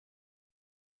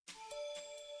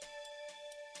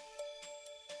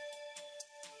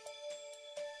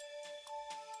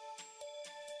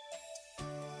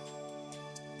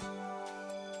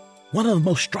One of the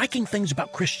most striking things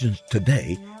about Christians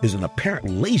today is an apparent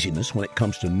laziness when it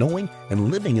comes to knowing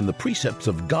and living in the precepts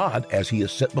of God as He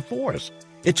has set before us.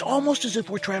 It's almost as if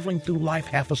we're traveling through life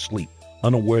half asleep,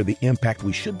 unaware of the impact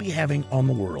we should be having on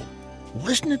the world.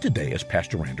 Listen to today as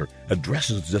Pastor Rander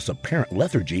addresses this apparent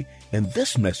lethargy. In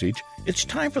this message, it's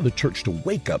time for the church to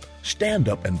wake up, stand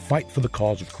up, and fight for the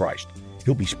cause of Christ.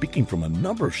 He'll be speaking from a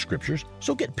number of scriptures,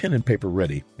 so get pen and paper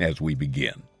ready as we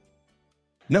begin.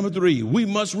 Number 3, we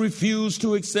must refuse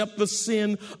to accept the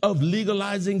sin of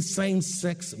legalizing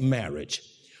same-sex marriage.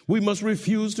 We must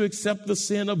refuse to accept the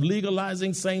sin of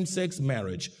legalizing same-sex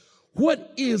marriage.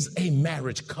 What is a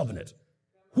marriage covenant?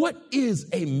 What is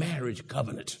a marriage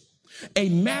covenant? A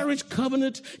marriage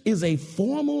covenant is a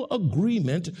formal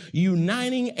agreement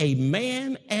uniting a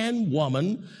man and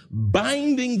woman,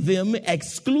 binding them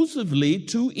exclusively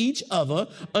to each other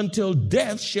until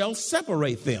death shall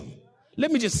separate them.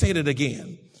 Let me just say that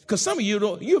again, because some of you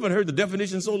haven't heard the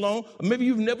definition so long, or maybe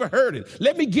you've never heard it.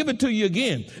 Let me give it to you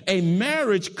again. A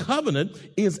marriage covenant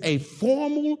is a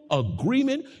formal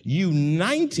agreement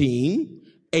uniting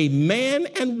a man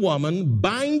and woman,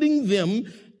 binding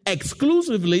them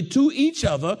exclusively to each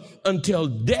other until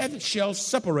death shall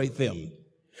separate them.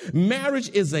 Marriage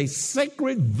is a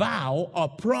sacred vow or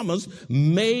promise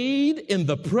made in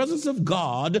the presence of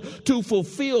God to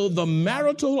fulfill the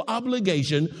marital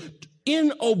obligation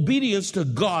in obedience to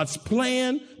God's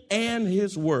plan and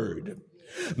His word.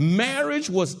 Marriage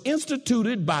was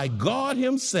instituted by God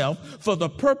Himself for the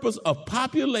purpose of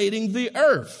populating the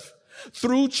earth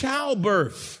through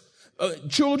childbirth.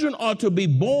 Children are to be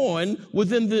born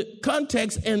within the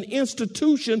context and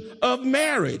institution of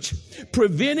marriage,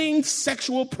 preventing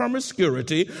sexual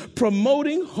promiscuity,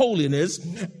 promoting holiness,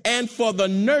 and for the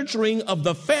nurturing of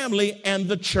the family and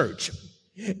the church.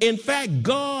 In fact,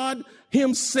 God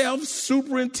Himself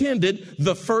superintended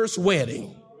the first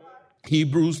wedding.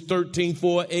 Hebrews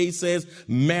 13:4a says,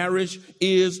 marriage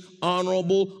is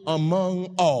honorable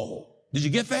among all. Did you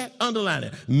get that? Underline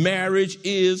it. Marriage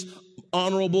is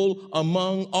honorable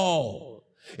among all.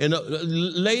 And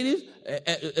ladies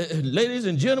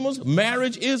and gentlemen,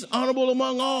 marriage is honorable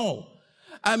among all.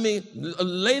 I mean,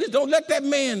 ladies, don't let that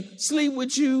man sleep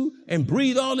with you and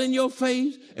breathe all in your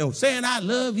face and saying, I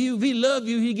love you. If he loves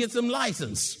you, he gets some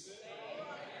license.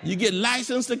 You get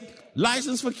license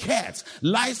for cats,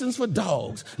 license for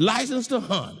dogs, license to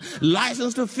hunt,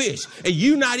 license to fish, and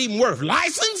you not even worth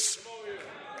license?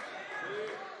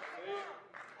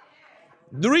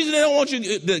 The reason they don't want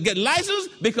you to get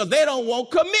licensed because they don't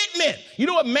want commitment. You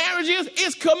know what marriage is?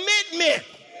 It's commitment.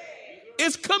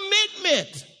 It's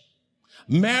commitment.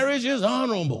 Marriage is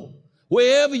honorable.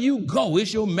 Wherever you go,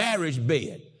 it's your marriage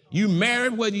bed. You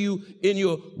married whether you in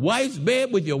your wife's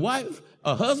bed with your wife,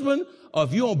 a husband, or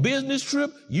if you're on business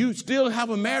trip, you still have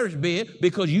a marriage bed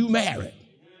because you married.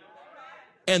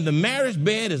 And the marriage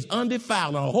bed is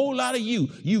undefiled. And a whole lot of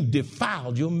you've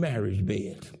defiled your marriage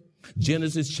bed.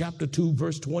 Genesis chapter 2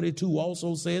 verse 22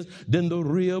 also says, then the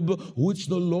rib which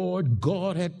the Lord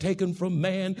God had taken from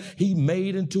man, He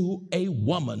made into a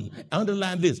woman.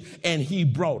 Underline this. And He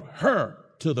brought her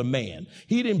to the man.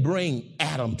 He didn't bring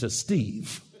Adam to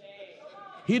Steve.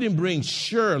 He didn't bring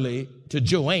Shirley to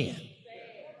Joanne.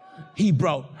 He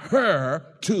brought her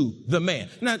to the man.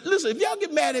 Now, listen, if y'all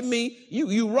get mad at me,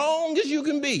 you wrong as you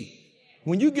can be.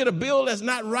 When you get a bill that's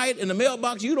not right in the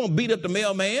mailbox, you don't beat up the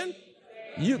mailman.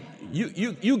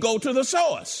 You go to the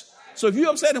source. So if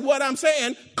you're upset at what I'm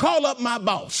saying, call up my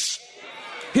boss.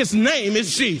 His name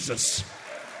is Jesus.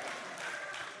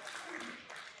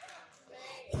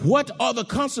 What are the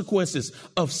consequences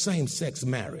of same-sex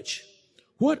marriage?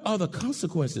 What are the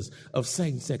consequences of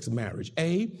same-sex marriage?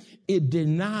 A, it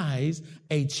denies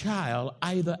a child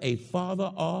either a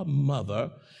father or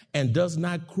mother and does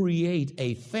not create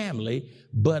a family,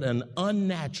 but an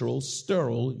unnatural,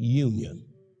 sterile union.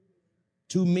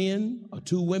 2 men or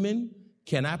 2 women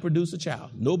cannot produce a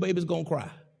child. No baby's going to cry.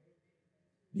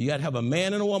 You got to have a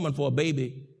man and a woman for a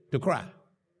baby to cry.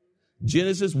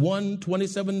 Genesis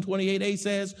 1:27-28a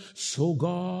says, so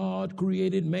God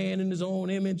created man in His own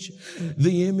image.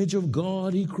 The image of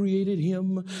God He created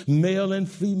him. Male and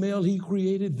female He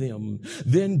created them.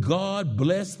 Then God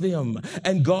blessed them.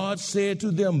 And God said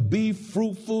to them, be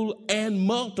fruitful and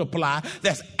multiply.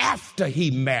 That's after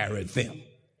He married them.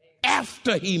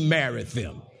 After He married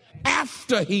them.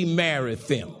 After He married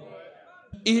them.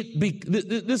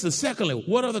 This is secondly,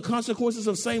 what are the consequences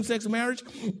of same-sex marriage?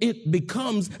 It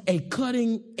becomes a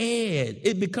cutting edge.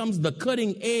 It becomes the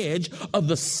cutting edge of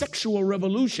the sexual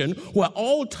revolution where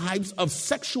all types of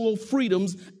sexual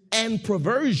freedoms and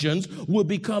perversions will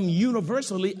become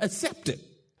universally accepted.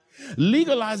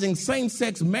 Legalizing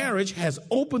same-sex marriage has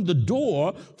opened the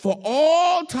door for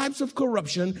all types of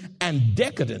corruption and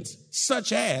decadence,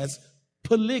 such as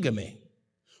polygamy,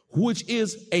 which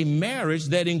is a marriage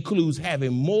that includes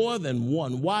having more than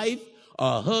one wife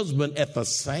or husband at the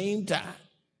same time.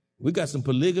 We got some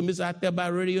polygamists out there by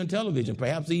radio and television,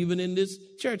 perhaps even in this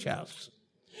church house.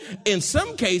 In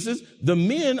some cases, the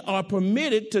men are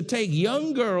permitted to take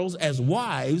young girls as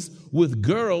wives with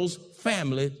girls'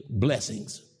 family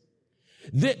blessings.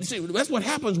 See, that's what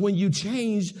happens when you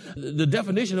change the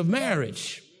definition of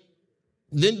marriage.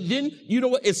 Then you know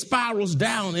what? It spirals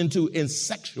down into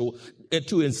incestuous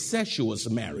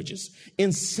marriages.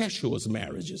 Incestuous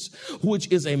marriages,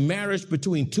 which is a marriage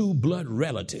between two blood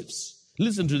relatives.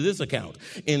 Listen to this account.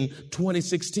 In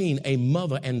 2016, a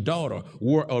mother and daughter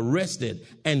were arrested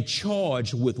and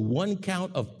charged with one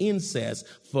count of incest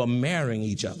for marrying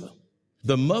each other.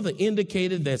 The mother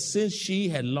indicated that since she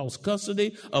had lost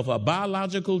custody of her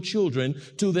biological children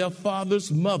to their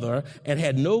father's mother and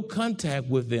had no contact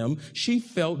with them, she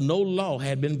felt no law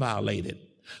had been violated.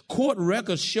 Court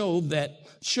records shows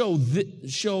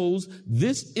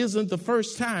this isn't the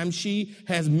first time she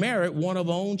has married one of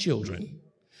her own children.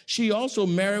 She also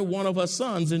married one of her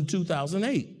sons in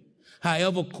 2008.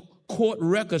 However, court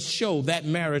records show that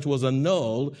marriage was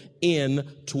annulled in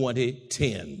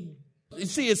 2010. You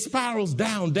see, it spirals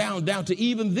down to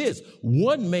even this.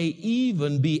 One may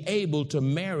even be able to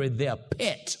marry their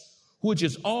pet, which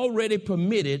is already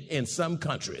permitted in some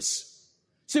countries.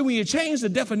 See, when you change the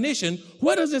definition,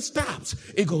 where does it stop?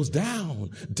 It goes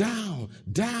down, down,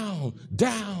 down,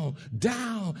 down,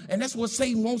 down. And that's what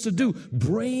Satan wants to do.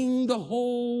 Bring the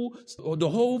whole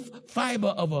fiber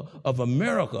of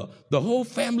America, the whole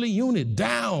family unit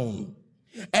down.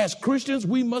 As Christians,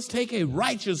 we must take a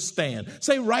righteous stand.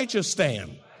 Say righteous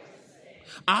stand.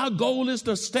 Our goal is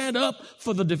to stand up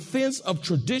for the defense of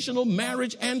traditional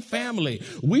marriage and family.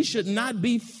 We should not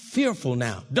be fearful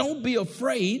now. Don't be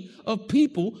afraid of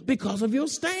people because of your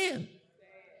stand.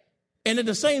 And at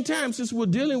the same time, since we're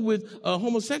dealing with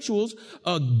homosexuals,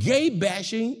 gay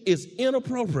bashing is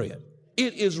inappropriate.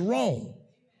 It is wrong.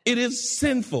 It is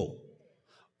sinful.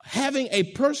 Having a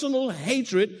personal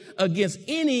hatred against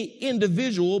any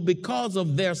individual because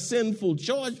of their sinful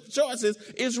choices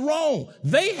is wrong.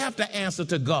 They have to answer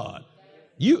to God.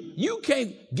 You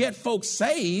can't get folks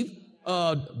saved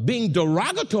being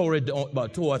derogatory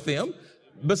toward them.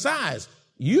 Besides,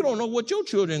 you don't know what your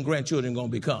children and grandchildren are going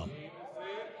to become.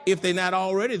 If they're not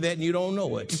already that and you don't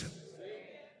know it.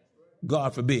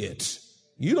 God forbid.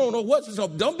 You don't know so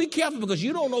don't be careful because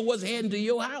you don't know what's heading to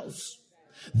your house.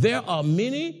 There are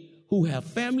many who have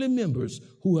family members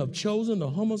who have chosen the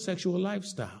homosexual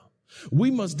lifestyle.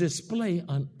 We must display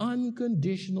an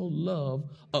unconditional love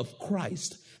of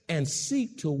Christ and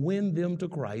seek to win them to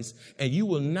Christ. And you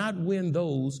will not win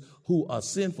those who are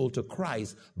sinful to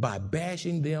Christ by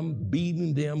bashing them,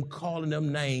 beating them, calling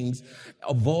them names,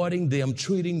 avoiding them,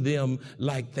 treating them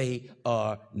like they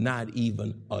are not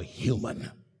even a human.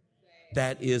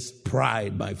 That is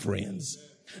pride, my friends.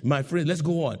 My friend, let's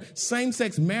go on.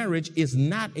 Same-sex marriage is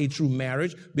not a true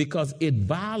marriage because it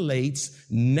violates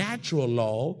natural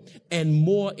law and,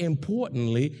 more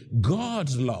importantly,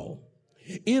 God's law.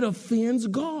 It offends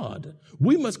God.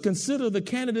 We must consider the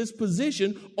candidate's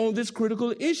position on this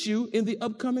critical issue in the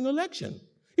upcoming election.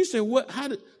 You say, what? How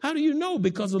do you know?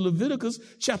 Because of Leviticus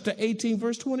chapter 18,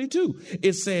 verse 22.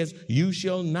 It says, you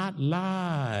shall not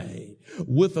lie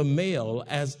with a male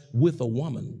as with a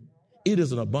woman. It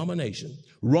is an abomination.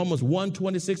 Romans 1,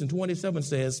 26 and 27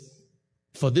 says,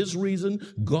 for this reason,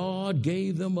 God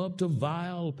gave them up to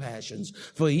vile passions,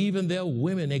 for even their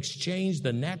women exchanged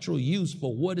the natural use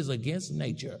for what is against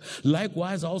nature.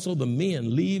 Likewise, also the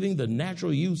men, leaving the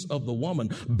natural use of the woman,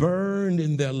 burned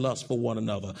in their lust for one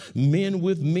another, men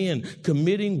with men,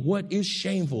 committing what is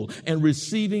shameful and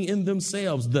receiving in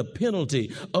themselves the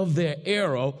penalty of their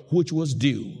error, which was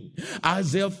due.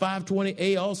 Isaiah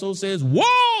 5:20a also says,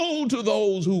 woe to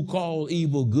those who call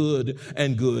evil good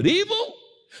and good evil.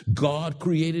 God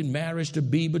created marriage to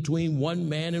be between one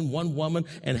man and one woman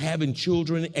and having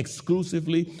children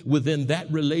exclusively within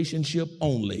that relationship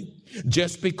only.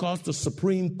 Just because the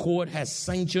Supreme Court has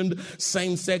sanctioned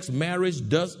same-sex marriage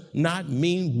does not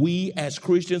mean we as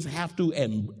Christians have to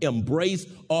embrace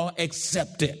or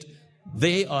accept it.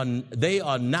 They are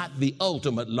not the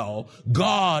ultimate law.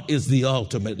 God is the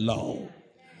ultimate law.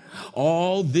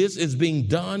 All this is being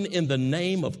done in the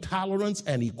name of tolerance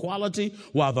and equality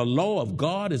while the law of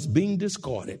God is being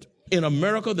discarded. In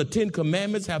America, the 10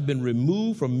 Commandments have been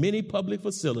removed from many public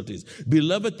facilities.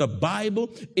 Beloved, the Bible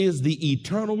is the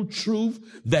eternal truth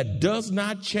that does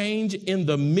not change in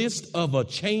the midst of a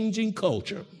changing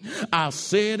culture. I'll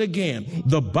say it again.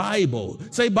 The Bible,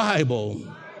 say Bible,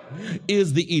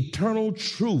 is the eternal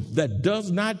truth that does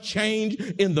not change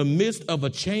in the midst of a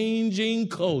changing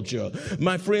culture.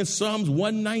 My friend, Psalms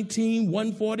 119,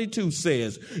 142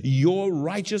 says, your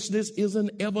righteousness is an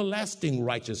everlasting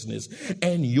righteousness,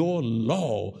 and your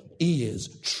law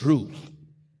is truth.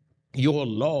 Your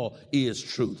law is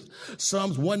truth.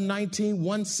 Psalms 119,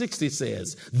 160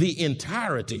 says, the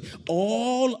entirety,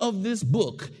 all of this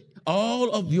book,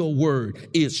 all of your word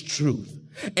is truth.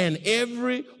 And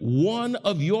every one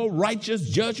of your righteous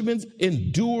judgments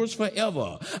endures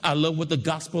forever. I love what the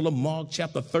Gospel of Mark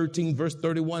chapter 13 verse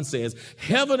 31 says.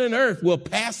 Heaven and earth will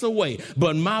pass away,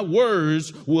 but my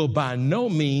words will by no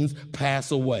means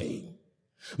pass away.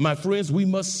 My friends, we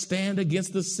must stand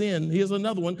against the sin. Here's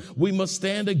another one. We must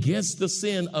stand against the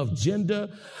sin of gender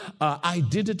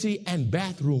identity and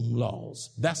bathroom laws.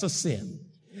 That's a sin.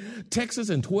 Texas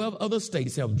and 12 other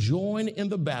states have joined in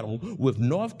the battle with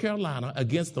North Carolina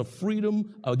against the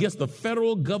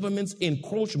federal government's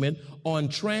encroachment on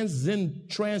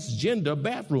transgender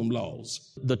bathroom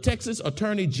laws. The Texas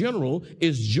Attorney General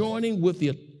is joining with the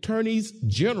attorneys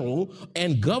general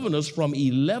and governors from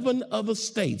 11 other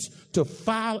states to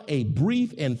file a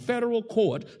brief in federal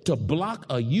court to block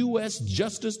a U.S.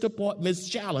 Justice Department's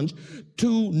challenge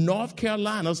to North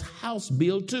Carolina's House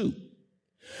Bill 2.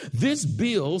 This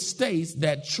bill states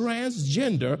that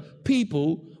transgender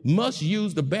people must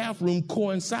use the bathroom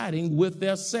coinciding with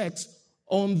their sex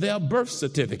on their birth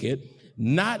certificate,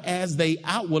 not as they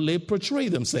outwardly portray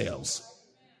themselves.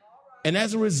 And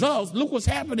as a result, look what's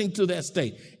happening to that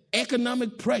state.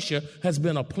 Economic pressure has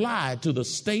been applied to the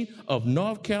state of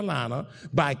North Carolina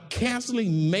by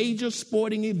canceling major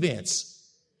sporting events.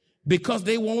 Because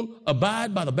they won't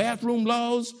abide by the bathroom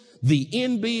laws, the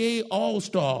NBA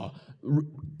All-Star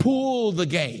pulled the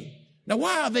game. Now,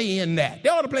 why are they in that? They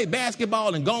ought to play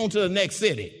basketball and go on to the next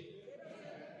city.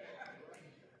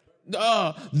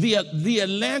 The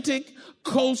Atlantic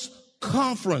Coast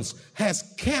Conference has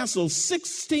canceled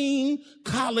 16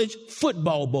 college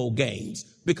football bowl games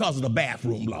because of the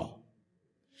bathroom law.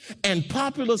 And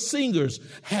popular singers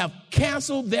have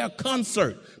canceled their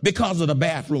concert because of the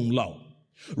bathroom law,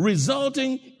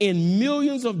 resulting in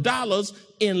millions of dollars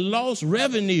in lost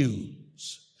revenues,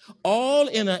 all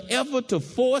in an effort to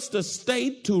force the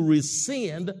state to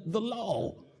rescind the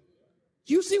law.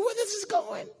 You see where this is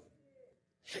going?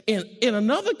 In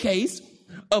another case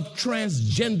of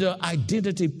transgender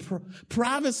identity,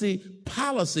 privacy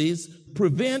policies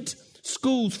prevent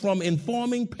schools from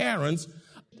informing parents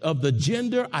of the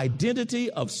gender identity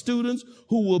of students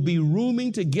who will be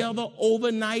rooming together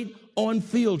overnight on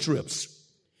field trips.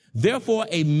 Therefore,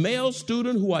 a male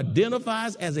student who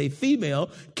identifies as a female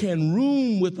can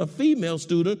room with a female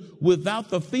student without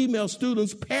the female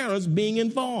student's parents being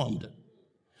informed.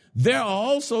 There are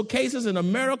also cases in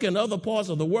America and other parts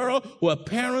of the world where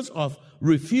parents are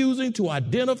refusing to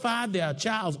identify their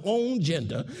child's own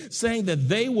gender, saying that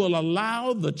they will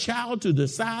allow the child to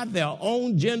decide their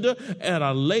own gender at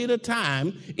a later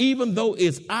time, even though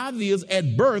it's obvious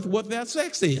at birth what their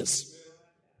sex is.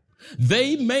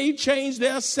 They may change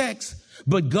their sex,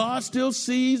 but God still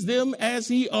sees them as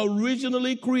He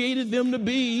originally created them to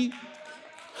be.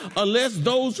 Unless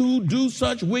those who do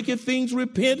such wicked things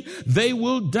repent, they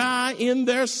will die in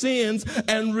their sins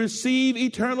and receive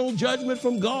eternal judgment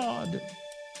from God.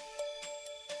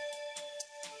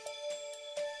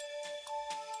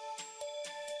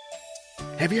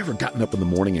 Have you ever gotten up in the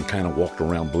morning and kind of walked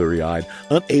around bleary-eyed,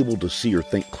 unable to see or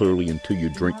think clearly until you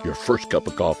drink your first cup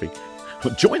of coffee?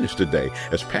 Join us today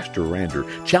as Pastor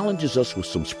Rander challenges us with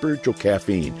some spiritual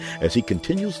caffeine as he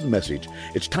continues the message.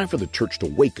 It's time for the church to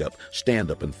wake up, stand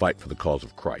up, and fight for the cause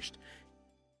of Christ.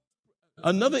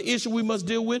 Another issue we must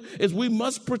deal with is we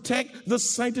must protect the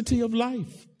sanctity of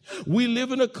life. We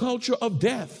live in a culture of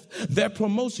death that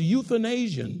promotes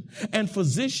euthanasia and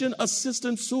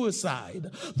physician-assisted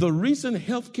suicide. The recent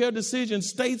healthcare decision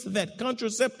states that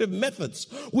contraceptive methods,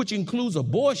 which includes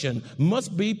abortion,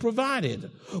 must be provided.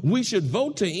 We should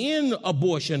vote to end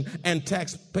abortion and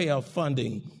taxpayer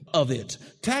funding of it.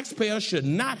 Taxpayers should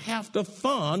not have to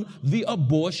fund the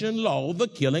abortion law, the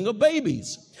killing of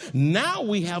babies. Now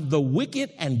we have the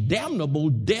wicked and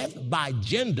damnable death by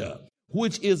gender,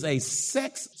 which is a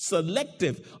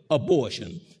sex-selective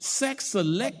abortion.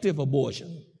 Sex-selective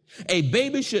abortion. A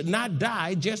baby should not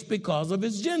die just because of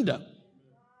its gender.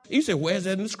 You say, where's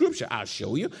that in the scripture? I'll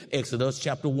show you. Exodus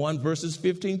chapter 1, verses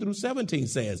 15 through 17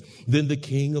 says, Then the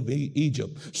king of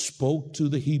Egypt spoke to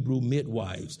the Hebrew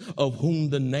midwives, of whom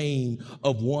the name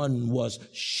of one was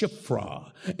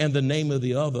Shiphrah, and the name of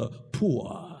the other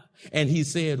Puah. And he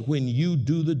said, when you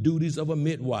do the duties of a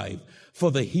midwife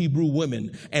for the Hebrew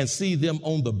women and see them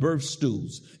on the birth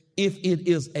stools, if it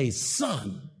is a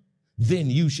son, then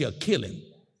you shall kill him.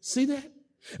 See that?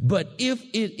 But if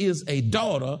it is a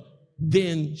daughter,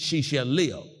 then she shall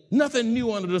live. Nothing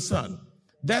new under the sun.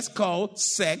 That's called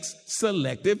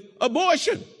sex-selective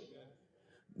abortion.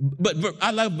 But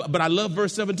I love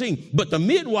verse 17. But the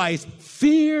midwives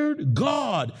feared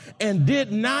God and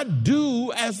did not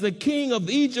do as the king of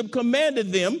Egypt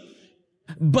commanded them,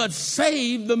 but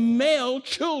saved the male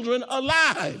children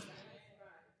alive.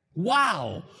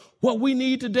 Wow. What we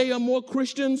need today are more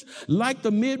Christians like the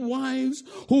midwives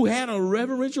who had a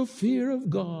reverential fear of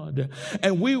God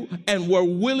and were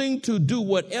willing to do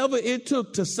whatever it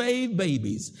took to save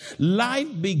babies.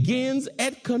 Life begins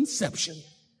at conception.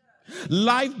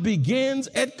 Life begins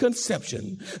at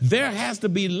conception. There has to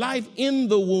be life in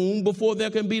the womb before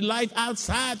there can be life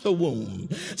outside the womb.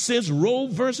 Since Roe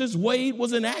versus Wade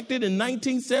was enacted in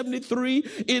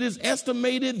 1973, it is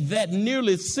estimated that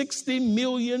nearly 60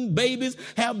 million babies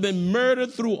have been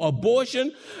murdered through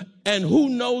abortion, and who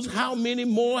knows how many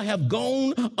more have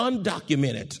gone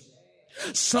undocumented.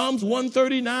 Psalms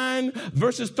 139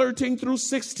 verses 13 through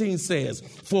 16 says,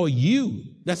 For you,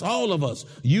 that's all of us,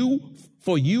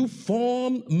 for you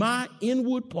formed my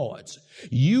inward parts.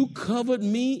 You covered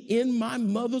me in my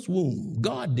mother's womb.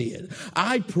 God did.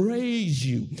 I praise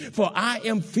you, for I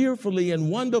am fearfully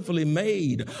and wonderfully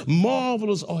made.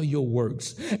 Marvelous are your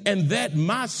works, and that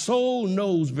my soul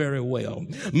knows very well.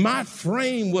 My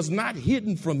frame was not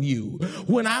hidden from you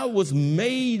when I was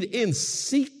made in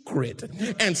secret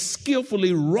and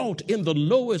skillfully wrought in the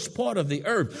lowest part of the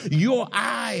earth. Your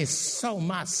eyes saw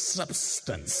my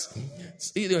substance.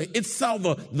 It saw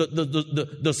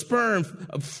the sperm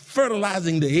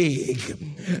fertilizing the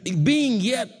egg, being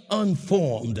yet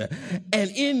unformed.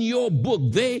 And in your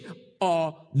book, they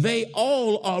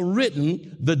all are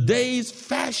written, the days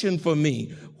fashioned for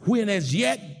me, when as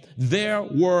yet there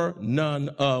were none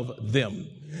of them.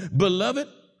 Beloved,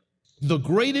 the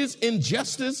greatest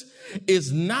injustice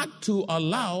is not to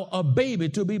allow a baby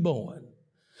to be born,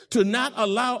 to not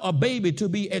allow a baby to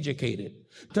be educated,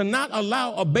 to not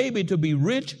allow a baby to be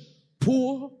rich,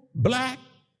 poor, black,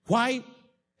 white,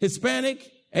 Hispanic,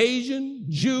 Asian,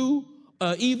 Jew,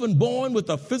 even born with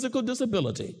a physical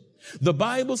disability. The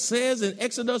Bible says in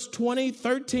Exodus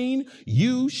 20:13,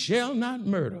 you shall not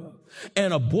murder.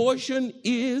 And abortion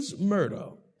is murder.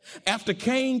 After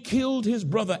Cain killed his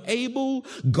brother Abel,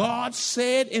 God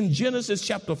said in Genesis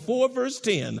chapter 4, verse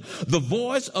 10, the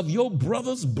voice of your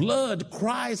brother's blood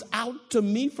cries out to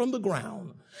me from the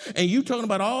ground. And you talking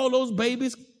about all those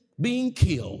babies being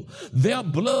killed, their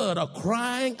blood are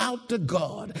crying out to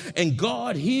God, and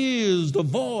God hears the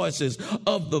voices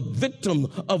of the victim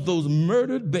of those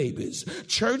murdered babies.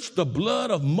 Church, the blood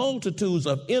of multitudes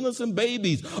of innocent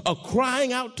babies are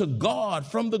crying out to God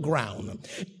from the ground.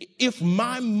 If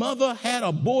my mother had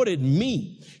aborted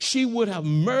me, she would have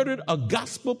murdered a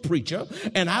gospel preacher,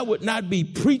 and I would not be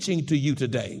preaching to you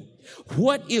today.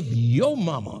 What if your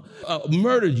mama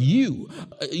murdered you?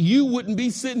 You wouldn't be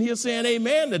sitting here saying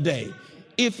amen today.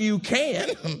 If you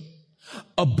can,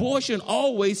 abortion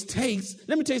always takes,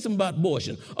 let me tell you something about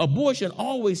abortion. Abortion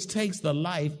always takes the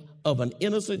life of an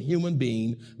innocent human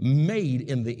being made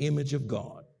in the image of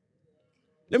God.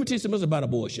 Let me tell you something else about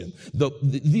abortion.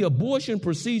 The abortion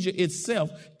procedure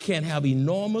itself can have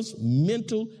enormous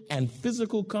mental and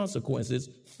physical consequences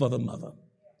for the mother.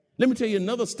 Let me tell you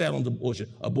another stat on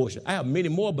abortion. I have many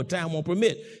more, but time won't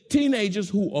permit. Teenagers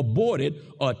who aborted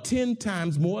are 10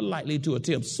 times more likely to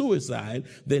attempt suicide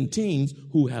than teens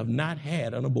who have not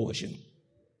had an abortion.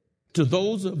 To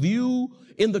those of you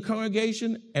in the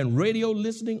congregation and radio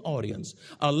listening audience,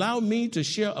 allow me to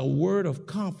share a word of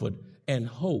comfort and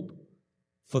hope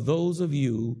for those of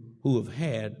you who have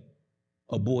had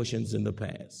abortions in the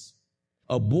past.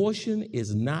 Abortion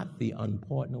is not the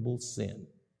unpardonable sin.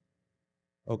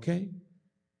 Okay?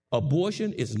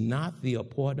 Abortion is not the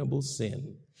unpardonable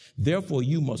sin. Therefore,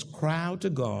 you must cry out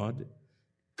to God,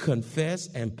 confess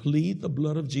and plead the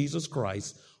blood of Jesus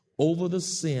Christ over the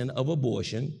sin of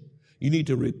abortion. You need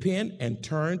to repent and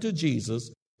turn to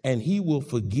Jesus, and he will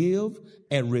forgive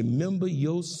and remember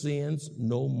your sins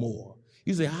no more.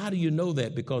 You say, how do you know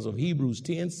that? Because of Hebrews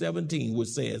 10:17, which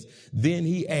says, then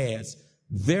he adds,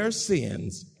 their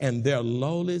sins and their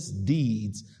lawless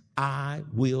deeds I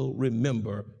will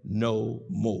remember no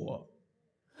more.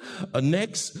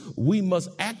 Next, we must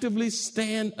actively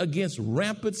stand against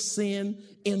rampant sin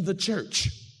in the church.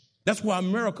 That's why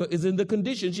America is in the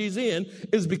condition she's in,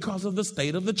 is because of the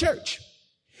state of the church.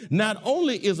 Not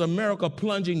only is America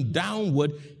plunging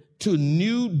downward to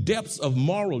new depths of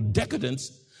moral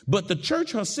decadence, but the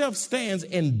church herself stands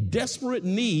in desperate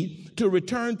need to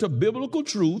return to biblical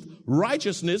truth,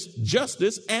 righteousness,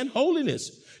 justice, and holiness.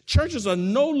 Churches are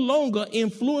no longer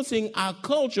influencing our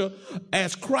culture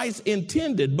as Christ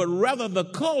intended, but rather the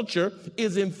culture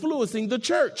is influencing the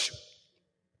church.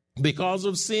 Because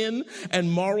of sin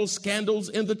and moral scandals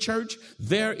in the church,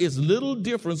 there is little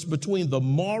difference between the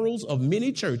morals of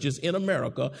many churches in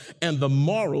America and the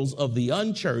morals of the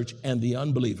unchurched and the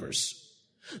unbelievers.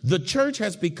 The church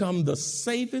has become the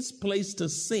safest place to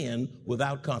sin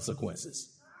without consequences.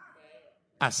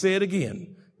 I say it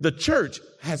again. The church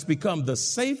has become the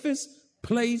safest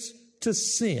place to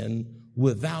sin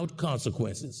without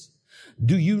consequences.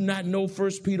 Do you not know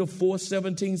 1 Peter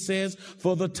 4:17 says,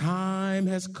 "For the time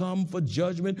has come for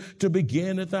judgment to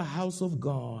begin at the house of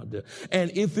God.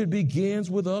 And if it begins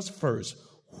with us first,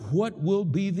 what will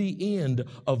be the end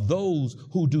of those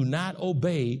who do not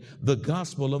obey the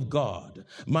gospel of God?"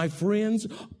 My friends,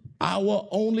 our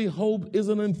only hope is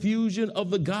an infusion of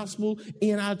the gospel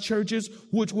in our churches,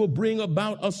 which will bring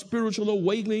about a spiritual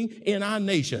awakening in our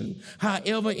nation.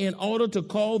 However, in order to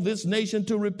call this nation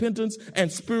to repentance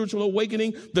and spiritual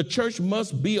awakening, the church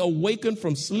must be awakened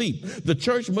from sleep. The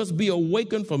church must be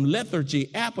awakened from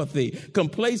lethargy, apathy,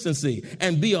 complacency,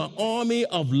 and be an army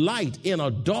of light in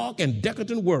a dark and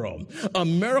decadent world.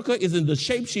 America is in the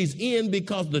shape she's in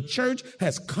because the church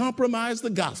has compromised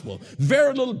the gospel.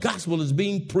 Very little gospel is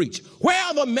being preached. Where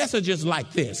are the messages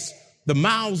like this? The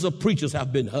mouths of preachers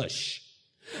have been hushed.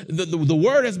 The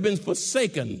word has been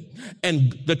forsaken,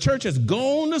 and the church has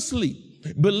gone to sleep.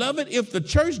 Beloved, if the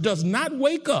church does not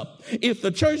wake up, if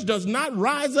the church does not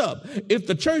rise up, if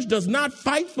the church does not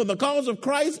fight for the cause of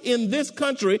Christ in this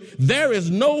country, there is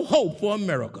no hope for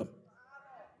America.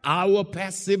 Our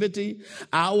passivity,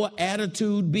 our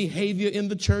attitude, behavior in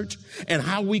the church, and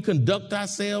how we conduct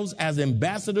ourselves as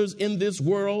ambassadors in this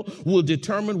world will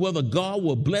determine whether God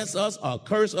will bless us or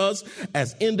curse us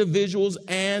as individuals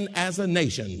and as a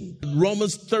nation.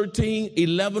 Romans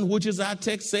 13:11, which is our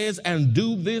text, says, "And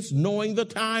do this knowing the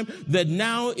time, that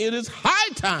now it is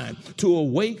high time to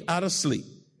awake out of sleep."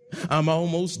 I'm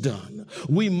almost done.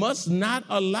 We must not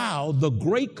allow the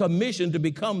Great Commission to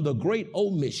become the Great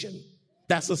Omission.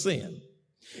 That's a sin.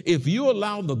 If you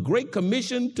allow the Great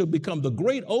Commission to become the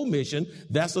Great Omission,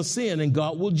 that's a sin, and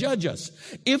God will judge us.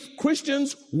 If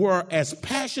Christians were as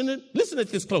passionate, listen to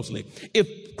this closely.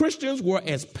 If Christians were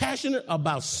as passionate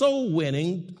about soul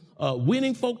winning,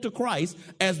 winning folk to Christ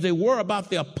as they were about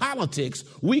their politics,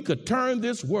 we could turn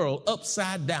this world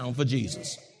upside down for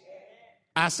Jesus.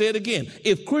 I say it again.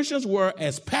 If Christians were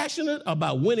as passionate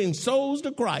about winning souls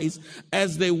to Christ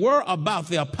as they were about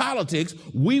their politics,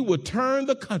 we would turn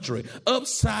the country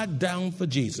upside down for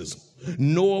Jesus.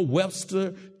 Noah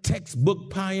Webster, textbook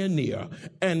pioneer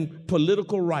and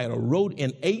political writer, wrote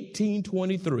in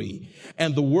 1823,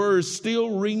 and the words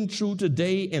still ring true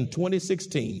today in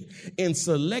 2016. "In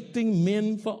selecting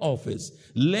men for office,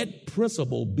 let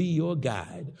principle be your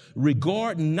guide.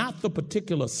 Regard not the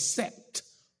particular sect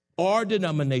or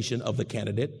denomination of the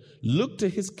candidate. Look to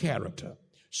his character.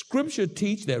 Scripture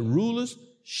teach that rulers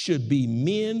should be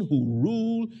men who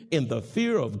rule in the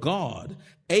fear of God,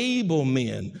 able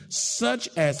men, such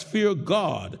as fear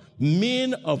God,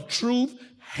 men of truth,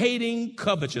 hating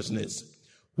covetousness.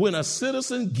 When a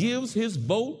citizen gives his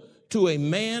vote to a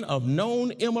man of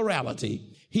known immorality,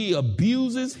 he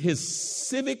abuses his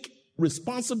civic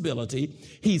responsibility.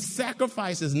 He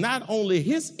sacrifices not only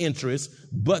his interests,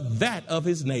 but that of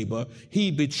his neighbor.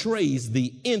 He betrays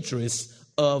the interests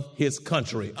of his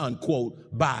country," unquote,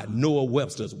 by Noah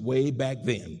Webster's way back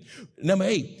then. Number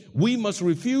 8, we must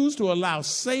refuse to allow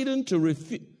Satan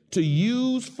to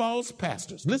use false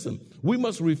pastors. Listen, we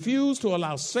must refuse to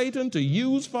allow Satan to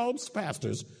use false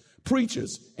pastors,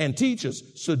 preachers, and teachers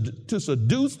to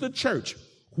seduce the church,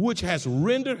 which has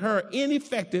rendered her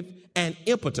ineffective and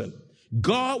impotent.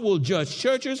 God will judge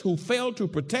churches who fail to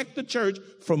protect the church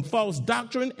from false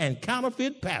doctrine and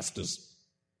counterfeit pastors.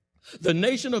 The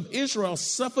nation of Israel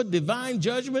suffered divine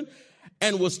judgment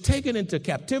and was taken into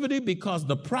captivity because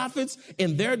the prophets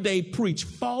in their day preached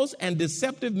false and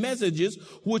deceptive messages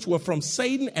which were from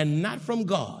Satan and not from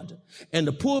God. And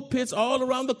the pulpits all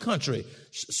around the country,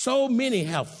 so many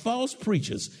have false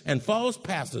preachers and false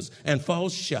pastors and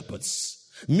false shepherds.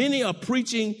 Many are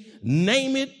preaching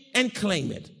name it and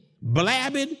claim it,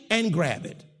 blab it and grab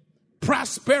it.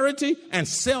 prosperity and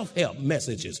self-help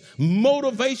messages,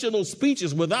 motivational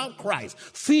speeches without Christ,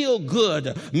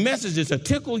 feel-good messages to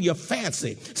tickle your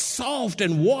fancy, soft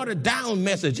and watered-down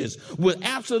messages with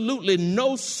absolutely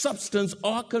no substance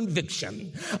or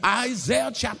conviction.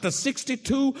 Isaiah chapter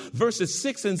 62 verses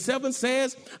 6 and 7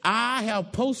 says, I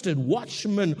have posted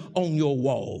watchmen on your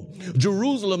wall.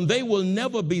 Jerusalem, they will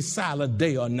never be silent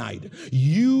day or night.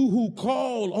 You who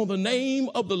call on the name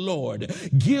of the Lord,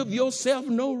 give yourself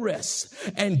no rest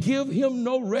and give him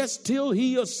no rest till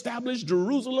he establish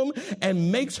Jerusalem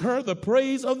and makes her the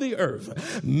praise of the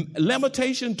earth.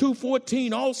 Lamentation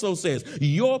 2:14 also says,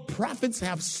 your prophets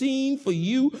have seen for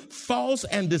you false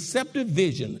and deceptive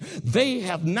vision. They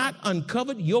have not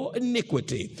uncovered your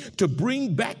iniquity to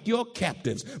bring back your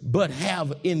captives, but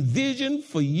have envisioned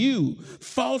for you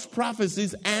false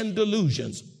prophecies and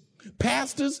delusions.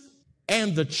 Pastors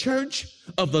and the church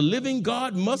of the living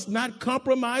God must not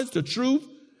compromise the truth,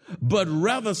 but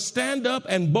rather stand up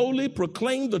and boldly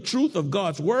proclaim the truth of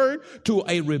God's word to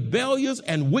a rebellious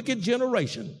and wicked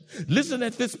generation. Listen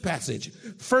at this passage.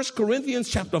 1 Corinthians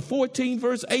chapter 14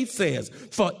 verse 8 says,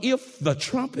 for if the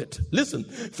trumpet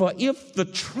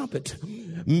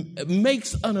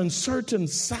makes an uncertain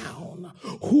sound,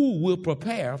 who will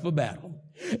prepare for battle?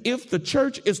 If the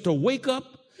church is to wake up,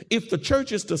 if the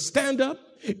church is to stand up,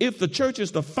 if the church is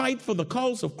to fight for the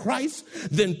cause of Christ,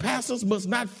 then pastors must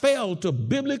not fail to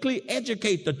biblically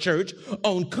educate the church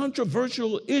on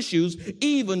controversial issues,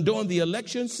 even during the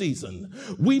election season.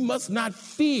 We must not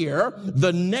fear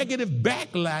the negative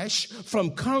backlash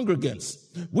from congregants.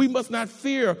 We must not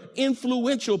fear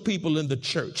influential people in the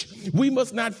church. We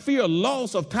must not fear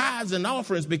loss of tithes and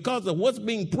offerings because of what's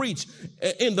being preached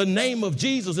in the name of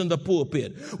Jesus in the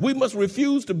pulpit. We must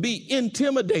refuse to be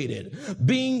intimidated,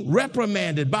 being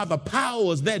reprimanded by the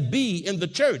powers that be in the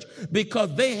church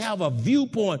because they have a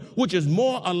viewpoint which is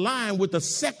more aligned with the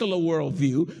secular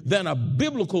worldview than a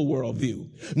biblical worldview.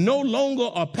 No longer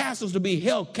are pastors to be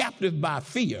held captive by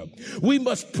fear. We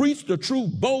must preach the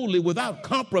truth boldly without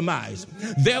compromise.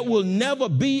 There will never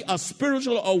be a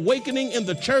spiritual awakening in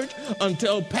the church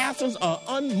until pastors are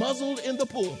unmuzzled in the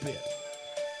pulpit.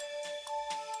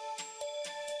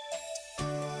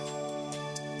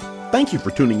 Thank you for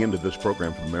tuning into this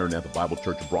program from Maranatha Bible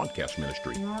Church Broadcast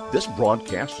Ministry. This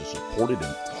broadcast is supported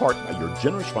in part by your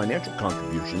generous financial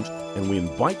contributions, and we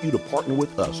invite you to partner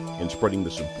with us in spreading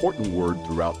this important word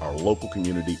throughout our local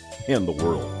community and the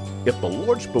world. If the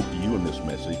Lord spoke to you in this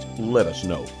message, let us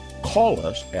know. Call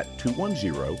us at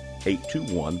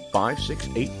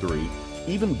 210-821-5683.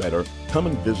 Even better, come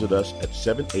and visit us at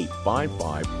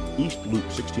 7855 East Loop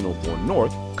 1604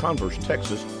 North, Converse,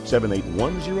 Texas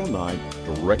 78109,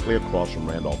 directly across from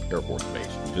Randolph Air Force Base.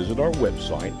 Visit our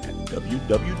website at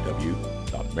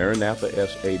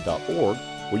www.maranathasa.org,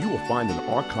 where you will find an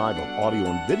archive of audio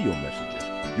and video messages.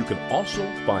 You can also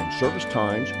find service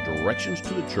times, directions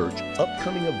to the church,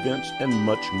 upcoming events, and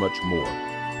much, much more.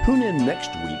 Tune in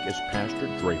next week as Pastor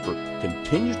Draper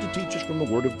continues to teach us from the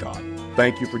Word of God.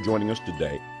 Thank you for joining us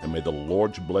today, and may the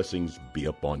Lord's blessings be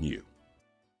upon you.